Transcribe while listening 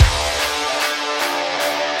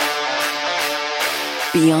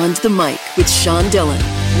Beyond the Mic with Sean Dillon.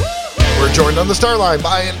 We're joined on the star line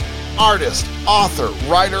by an artist, author,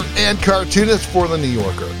 writer, and cartoonist for The New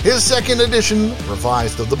Yorker. His second edition,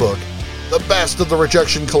 revised of the book, The Best of the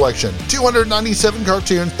Rejection Collection. 297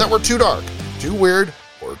 cartoons that were too dark, too weird,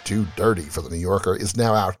 or too dirty for The New Yorker is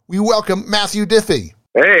now out. We welcome Matthew Diffie.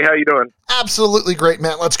 Hey, how you doing? Absolutely great,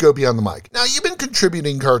 Matt. Let's go beyond the mic. Now, you've been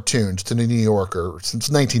contributing cartoons to The New Yorker since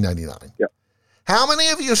 1999. Yeah. How many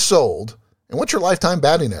have you sold, and what's your lifetime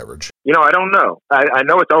batting average? I don't know. I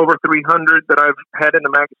know it's over 300 that I've had in the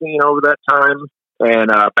magazine over that time,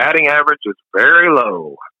 and batting average is very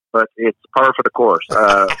low, but it's par for the course.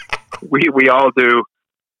 We all do,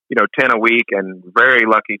 10 a week, and very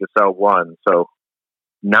lucky to sell one. So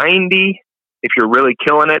 90, if you're really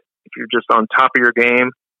killing it, if you're just on top of your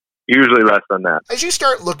game, usually less than that. As you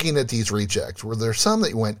start looking at these rejects, were there some that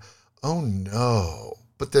you went, oh no,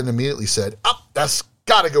 but then immediately said, that's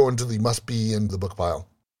got to go into the must be in the book pile?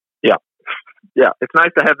 Yeah, it's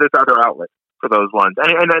nice to have this other outlet for those ones.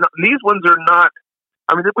 And these ones are not,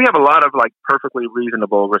 we have a lot of perfectly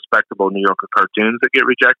reasonable, respectable New Yorker cartoons that get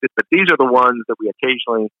rejected, but these are the ones that we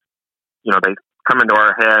occasionally, they come into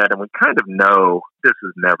our head and we kind of know this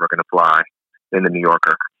is never going to fly in the New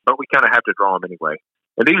Yorker, but we kind of have to draw them anyway.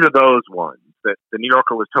 And these are those ones that the New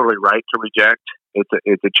Yorker was totally right to reject.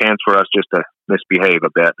 It's a chance for us just to misbehave a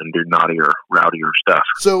bit and do naughtier, rowdier stuff.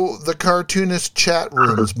 So the cartoonist chat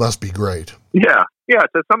rooms must be great. Yeah,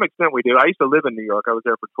 to some extent we do. I used to live in New York. I was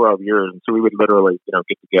there for 12 years, and so we would literally,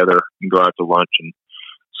 get together and go out to lunch and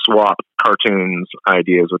swap cartoons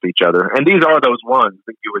ideas with each other. And these are those ones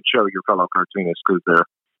that you would show your fellow cartoonists because they're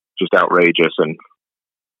just outrageous and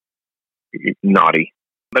naughty.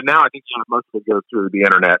 But now I think most of it goes through the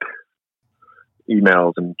internet,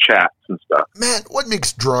 emails and chats and stuff. Matt, what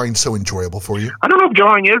makes drawing so enjoyable for you? I don't know if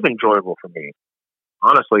drawing is enjoyable for me.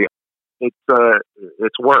 Honestly,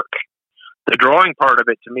 it's work. The drawing part of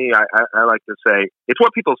it, to me, I like to say, it's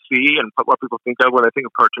what people see and what people think of when they think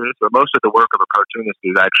of cartoonists, but most of the work of a cartoonist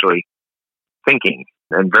is actually thinking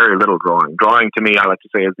and very little drawing. Drawing, to me, I like to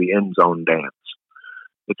say, is the end zone dance.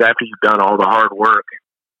 It's after you've done all the hard work,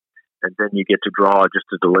 and then you get to draw just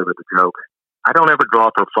to deliver the joke. I don't ever draw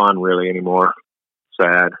for fun, really, anymore.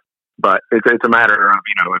 Sad. But it's a matter of,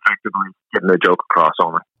 effectively getting the joke across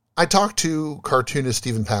only. I talked to cartoonist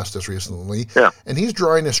Stephen Pastis recently, yeah, and he's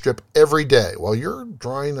drawing a strip every day, while you're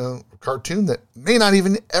drawing a cartoon that may not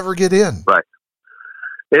even ever get in. Right.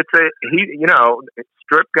 It's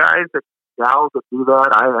strip guys, gals that do that,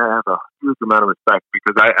 I have a huge amount of respect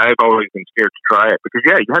because I've always been scared to try it. Because,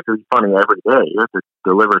 you have to be funny every day. You have to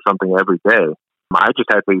deliver something every day. I just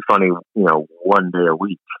have to be funny, one day a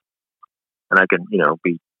week. And I can,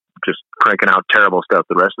 be just cranking out terrible stuff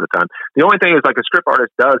the rest of the time. The only thing is, a strip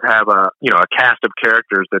artist does have a cast of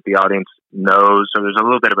characters that the audience knows. So there's a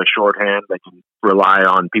little bit of a shorthand that can rely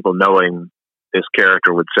on people knowing this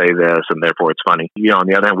character would say this, and therefore it's funny. On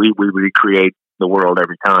the other hand, we recreate the world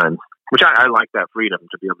every time, which I like that freedom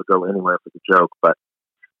to be able to go anywhere for the joke. But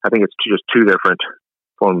I think it's just two different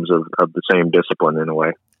forms of the same discipline in a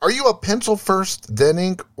way. Are you a pencil first, then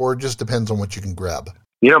ink, or it just depends on what you can grab?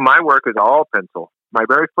 My work is all pencil. My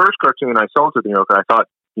very first cartoon I sold to the New Yorker, I thought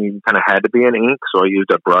you kind of had to be in ink, so I used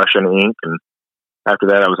a brush and ink. And after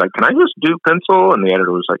that, I was like, can I just do pencil? And the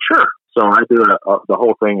editor was like, sure. So I do the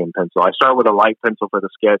whole thing in pencil. I start with a light pencil for the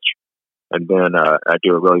sketch, and then I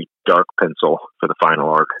do a really dark pencil for the final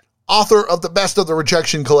arc. Author of The Best of the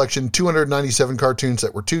Rejection Collection, 297 cartoons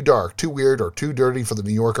that were too dark, too weird, or too dirty for The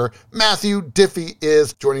New Yorker, Matthew Diffie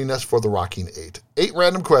is joining us for the Rocking 8. 8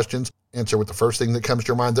 random questions. Answer with the first thing that comes to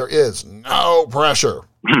your mind. There is no pressure.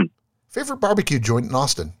 Favorite barbecue joint in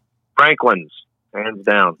Austin? Franklin's, hands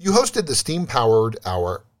down. You hosted the Steam-Powered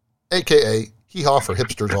Hour, a.k.a. Hee Haw for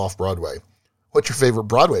Hipsters Off-Broadway. What's your favorite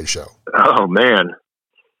Broadway show? Oh, man.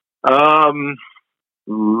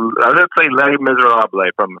 Let's say Les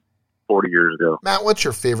Miserables from 40 years ago. Matt, what's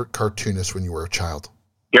your favorite cartoonist when you were a child?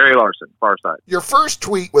 Gary Larson, Far Side. Your first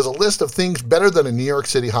tweet was a list of things better than a New York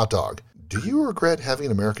City hot dog. Do you regret having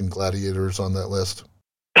American Gladiators on that list?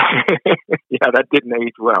 Yeah, that didn't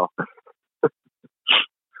age well.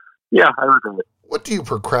 Yeah, I regret it. What do you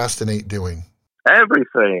procrastinate doing?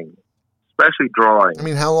 Everything, especially drawing.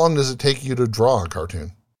 How long does it take you to draw a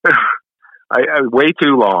cartoon? I way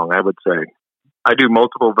too long, I would say. I do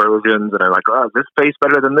multiple versions, and I'm like, is this face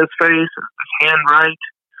better than this face? Is this hand right?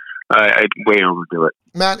 I way overdo it.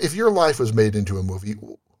 Matt, if your life was made into a movie,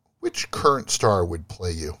 which current star would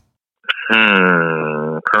play you?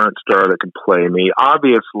 Current star that could play me.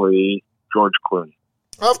 Obviously, George Clooney.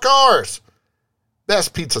 Of course.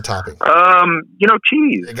 Best pizza topping.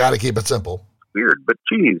 Cheese. You got to keep it simple. Weird, but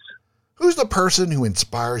cheese. Who's the person who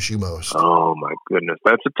inspires you most? Oh, my goodness.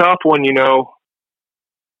 That's a tough one,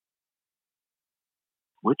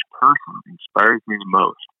 Which person inspires me the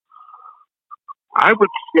most? I would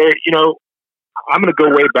say, I'm going to go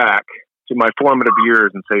way back to my formative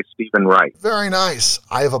years and say Stephen Wright. Very nice.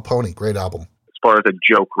 I Have a Pony. Great album. As far as a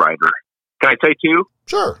joke writer. Can I say two?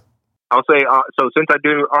 Sure. I'll say, so since I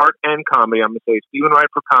do art and comedy, I'm going to say Stephen Wright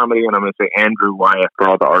for comedy, and I'm going to say Andrew Wyeth for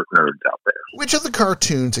all the art nerds out there. Which of the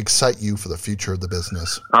cartoons excite you for the future of the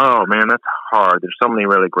business? Oh, man, that's hard. There's so many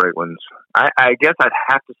really great ones. I guess I'd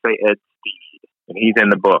have to say Ed Steed, and he's in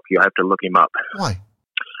the book. You have to look him up. Why?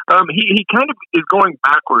 He kind of is going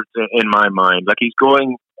backwards in my mind. Like, he's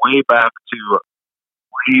going way back to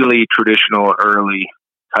really traditional, early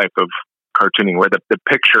type of cartooning, where the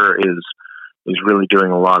picture is really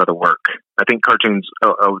doing a lot of the work. I think cartoons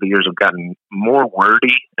over the years have gotten more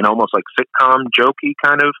wordy and almost like sitcom jokey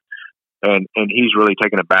kind of, and he's really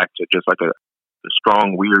taken it back to just like a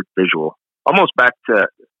strong, weird visual. Almost back to,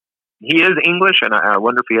 he is English, and I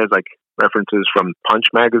wonder if he has like references from Punch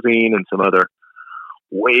magazine and some other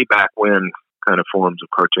way back when kind of forms of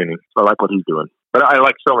cartooning. So I like what he's doing, but I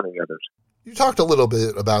like so many others. You talked a little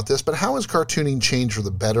bit about this, but how has cartooning changed for the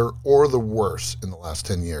better or the worse in the last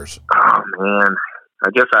 10 years? Oh, man. I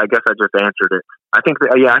guess I just answered it. I think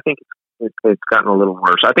it's gotten a little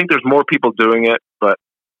worse. I think there's more people doing it, but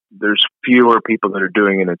there's fewer people that are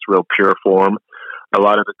doing it in its real pure form. A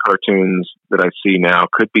lot of the cartoons that I see now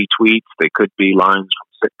could be tweets. They could be lines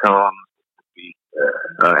from sitcoms.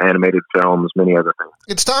 Animated films, many other things.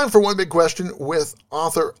 It's time for One Big Question with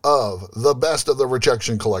author of The Best of the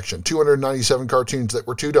Rejection Collection, 297 cartoons that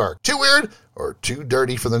were too dark, too weird, or too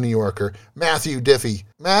dirty for the New Yorker, Matthew Diffie.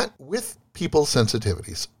 Matt, with people's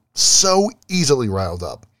sensitivities, so easily riled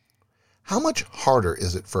up, how much harder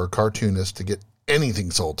is it for a cartoonist to get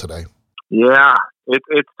anything sold today? Yeah,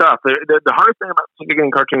 it's tough. The hardest thing about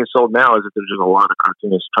getting cartoonists sold now is that there's just a lot of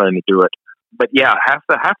cartoonists trying to do it. But yeah, half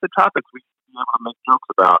the topics we able to make jokes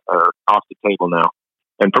about are off the table now.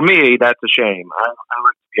 And for me, that's a shame. I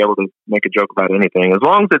like to be able to make a joke about anything, as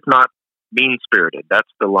long as it's not mean-spirited. That's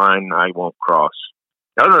the line I won't cross.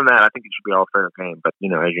 Other than that, I think it should be all fair game. But,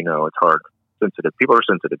 as you know, it's hard. Sensitive. People are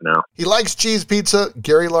sensitive now. He likes cheese pizza,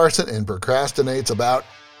 Gary Larson, and procrastinates about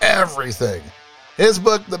everything. His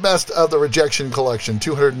book, The Best of the Rejection Collection,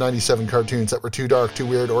 297 cartoons that were too dark, too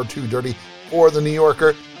weird, or too dirty for the New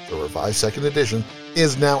Yorker, the revised second edition,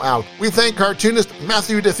 is now out. We thank cartoonist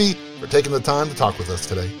Matthew Diffie for taking the time to talk with us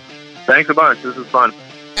today. Thanks a bunch. This is fun.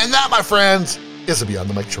 And that, my friends, is the Beyond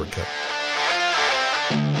the Mic Shortcut.